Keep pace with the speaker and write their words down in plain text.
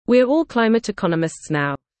We're all climate economists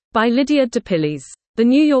now. By Lydia DePillies. The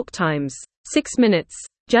New York Times. 6 minutes.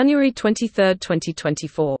 January 23,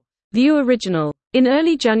 2024. View original. In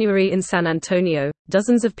early January in San Antonio,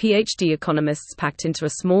 dozens of PhD economists packed into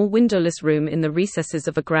a small windowless room in the recesses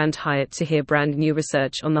of a Grand Hyatt to hear brand new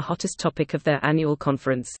research on the hottest topic of their annual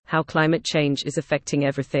conference, how climate change is affecting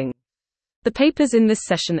everything. The papers in this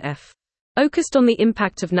session focused on the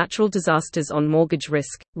impact of natural disasters on mortgage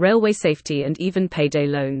risk, railway safety and even payday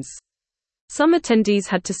loans. Some attendees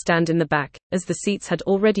had to stand in the back, as the seats had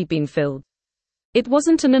already been filled. It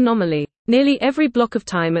wasn't an anomaly. Nearly every block of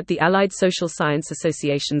time at the Allied Social Science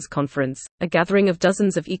Association's conference, a gathering of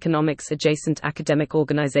dozens of economics-adjacent academic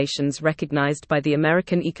organizations recognized by the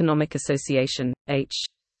American Economic Association,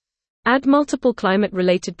 had multiple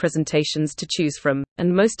climate-related presentations to choose from,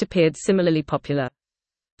 and most appeared similarly popular.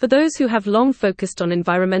 For those who have long focused on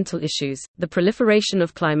environmental issues, the proliferation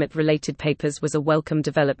of climate-related papers was a welcome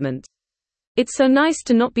development. "It's so nice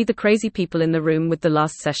to not be the crazy people in the room with the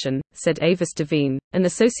last session," said Avis Devine, an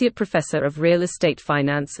associate professor of real estate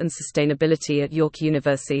finance and sustainability at York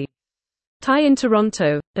University in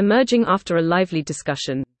Toronto, emerging after a lively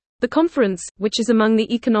discussion. The conference, which is among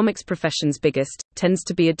the economics profession's biggest, tends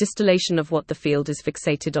to be a distillation of what the field is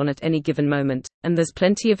fixated on at any given moment, and there's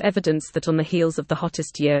plenty of evidence that on the heels of the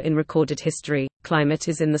hottest year in recorded history, climate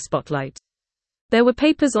is in the spotlight. There were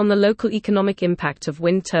papers on the local economic impact of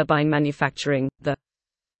wind turbine manufacturing, the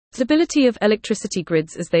stability of electricity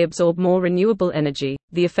grids as they absorb more renewable energy,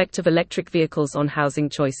 the effect of electric vehicles on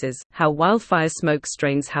housing choices, how wildfire smoke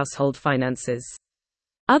strains household finances.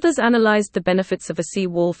 Others analyzed the benefits of a sea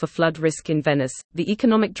wall for flood risk in Venice, the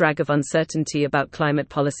economic drag of uncertainty about climate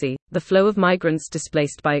policy, the flow of migrants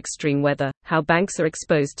displaced by extreme weather, how banks are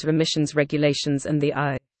exposed to emissions regulations and the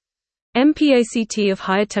impact of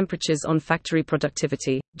higher temperatures on factory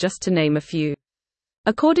productivity, just to name a few.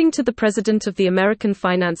 According to the president of the American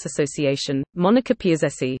Finance Association, Monica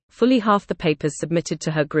Piazzesi, fully half the papers submitted to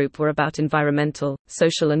her group were about environmental,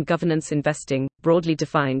 social and governance investing, broadly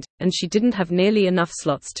defined, and she didn't have nearly enough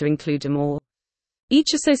slots to include them all.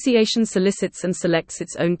 Each association solicits and selects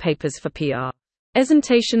its own papers for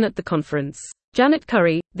presentation at the conference. Janet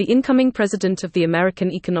Curry, the incoming president of the American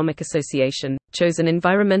Economic Association, chose an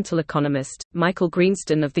environmental economist, Michael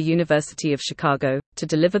Greenston of the University of Chicago, to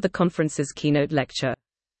deliver the conference's keynote lecture.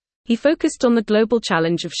 He focused on the global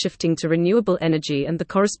challenge of shifting to renewable energy and the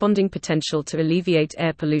corresponding potential to alleviate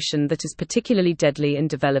air pollution that is particularly deadly in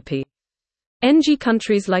developing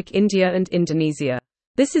countries like India and Indonesia.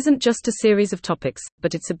 "This isn't just a series of topics,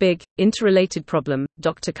 but it's a big, interrelated problem,"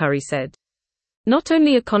 Dr. Curry said. "Not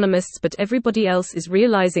only economists but everybody else is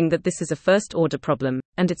realizing that this is a first-order problem,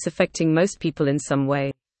 and it's affecting most people in some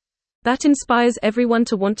way. That inspires everyone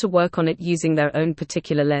to want to work on it using their own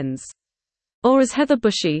particular lens." Or as Heather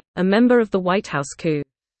Bushy, a member of the White House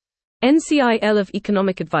NCIL of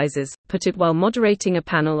Economic Advisors, put it while moderating a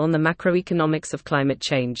panel on the macroeconomics of climate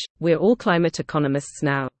change, "We're all climate economists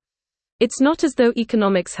now. It's not as though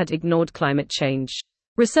economics had ignored climate change.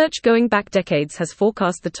 Research going back decades has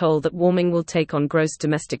forecast the toll that warming will take on gross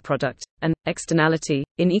domestic product, an externality,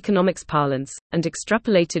 in economics parlance, and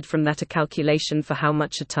extrapolated from that a calculation for how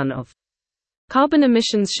much a ton of carbon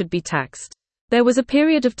emissions should be taxed. There was a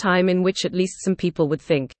period of time in which at least some people would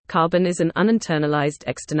think, carbon is an uninternalized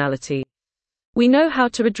externality. We know how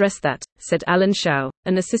to address that," said Alan Shao,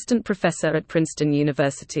 an assistant professor at Princeton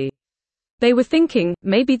University. "They were thinking,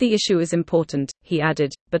 maybe the issue is important," he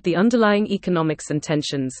added, "but the underlying economics and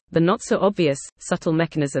tensions, the not-so-obvious, subtle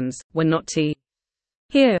mechanisms, were not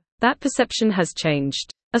here. That perception has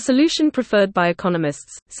changed. A solution preferred by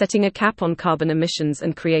economists, setting a cap on carbon emissions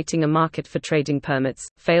and creating a market for trading permits,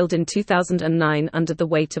 failed in 2009 under the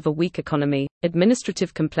weight of a weak economy,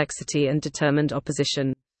 administrative complexity and determined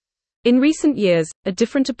opposition. In recent years, a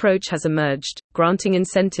different approach has emerged, granting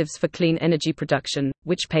incentives for clean energy production,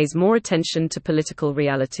 which pays more attention to political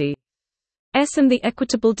reality and the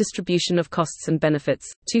equitable distribution of costs and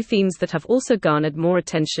benefits, two themes that have also garnered more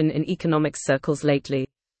attention in economics circles lately.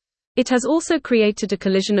 It has also created a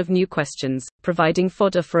collision of new questions, providing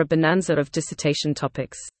fodder for a bonanza of dissertation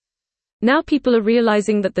topics. Now people are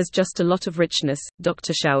realizing that there's just a lot of richness,"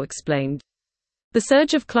 Dr. Shao explained. "The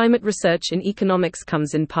surge of climate research in economics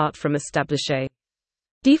comes in part from established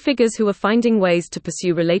figures who are finding ways to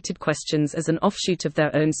pursue related questions as an offshoot of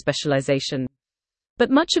their own specialization. But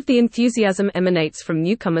much of the enthusiasm emanates from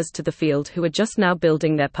newcomers to the field who are just now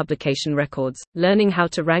building their publication records, learning how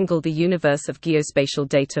to wrangle the universe of geospatial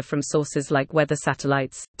data from sources like weather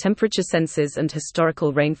satellites, temperature sensors and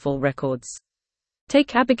historical rainfall records.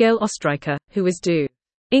 Take Abigail Ostreicher, who is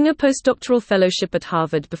ing a postdoctoral fellowship at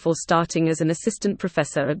Harvard before starting as an assistant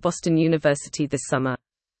professor at Boston University this summer.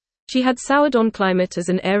 She had soured on climate as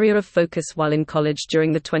an area of focus while in college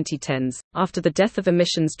during the 2010s, after the death of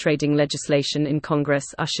emissions trading legislation in Congress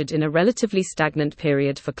ushered in a relatively stagnant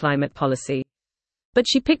period for climate policy. But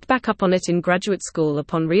she picked back up on it in graduate school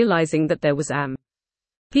upon realizing that there was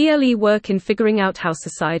PLE work in figuring out how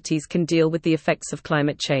societies can deal with the effects of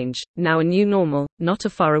climate change, now a new normal, not a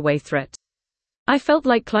faraway threat. I felt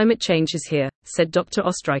like climate change is here, said Dr.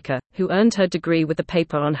 Ostreicher, who earned her degree with a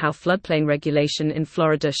paper on how floodplain regulation in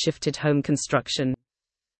Florida shifted home construction.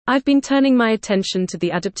 I've been turning my attention to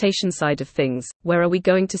the adaptation side of things. Where are we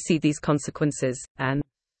going to see these consequences, and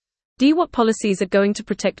what policies are going to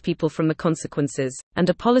protect people from the consequences, and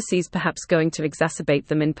are policies perhaps going to exacerbate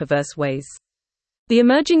them in perverse ways? The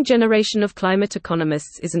emerging generation of climate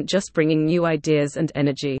economists isn't just bringing new ideas and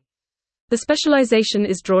energy. The specialization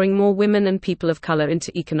is drawing more women and people of color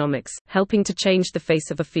into economics, helping to change the face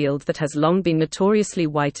of a field that has long been notoriously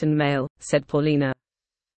white and male, said Paulina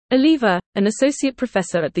Oliva, an associate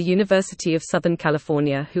professor at the University of Southern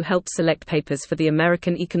California who helped select papers for the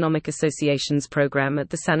American Economic Association's program at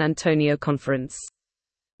the San Antonio conference.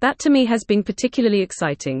 That to me has been particularly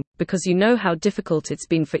exciting, because you know how difficult it's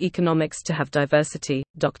been for economics to have diversity,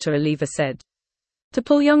 Dr. Oliva said. To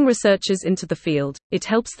pull young researchers into the field, it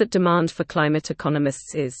helps that demand for climate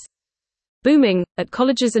economists is booming, at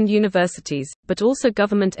colleges and universities, but also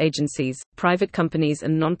government agencies, private companies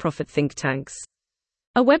and non-profit think tanks.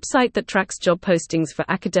 A website that tracks job postings for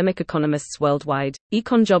academic economists worldwide,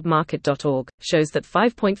 econjobmarket.org, shows that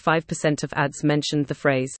 5.5% of ads mentioned the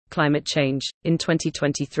phrase, climate change, in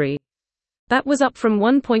 2023. That was up from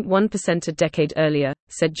 1.1% a decade earlier,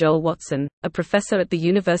 said Joel Watson, a professor at the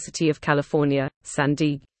University of California, San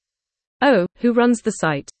Diego, who runs the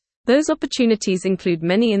site. Those opportunities include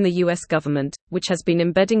many in the U.S. government, which has been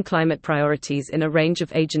embedding climate priorities in a range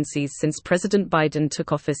of agencies since President Biden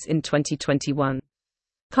took office in 2021.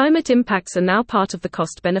 Climate impacts are now part of the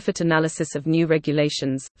cost-benefit analysis of new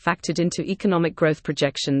regulations, factored into economic growth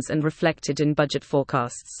projections and reflected in budget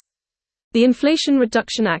forecasts. The Inflation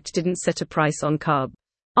Reduction Act didn't set a price on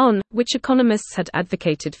carbon, which economists had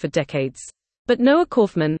advocated for decades. But Noah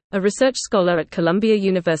Kaufman, a research scholar at Columbia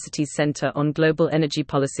University's Center on Global Energy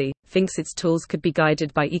Policy, thinks its tools could be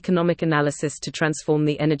guided by economic analysis to transform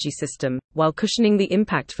the energy system, while cushioning the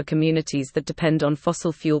impact for communities that depend on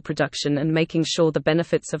fossil fuel production and making sure the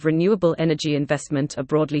benefits of renewable energy investment are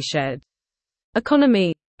broadly shared.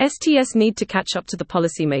 STS need to catch up to the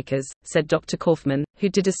policymakers, said Dr. Kaufman, who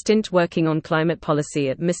did a stint working on climate policy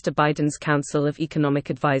at Mr. Biden's Council of Economic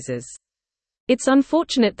Advisers. It's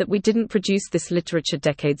unfortunate that we didn't produce this literature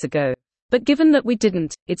decades ago. But given that we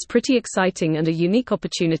didn't, it's pretty exciting and a unique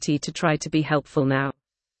opportunity to try to be helpful now.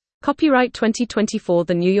 Copyright 2024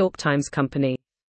 The New York Times Company.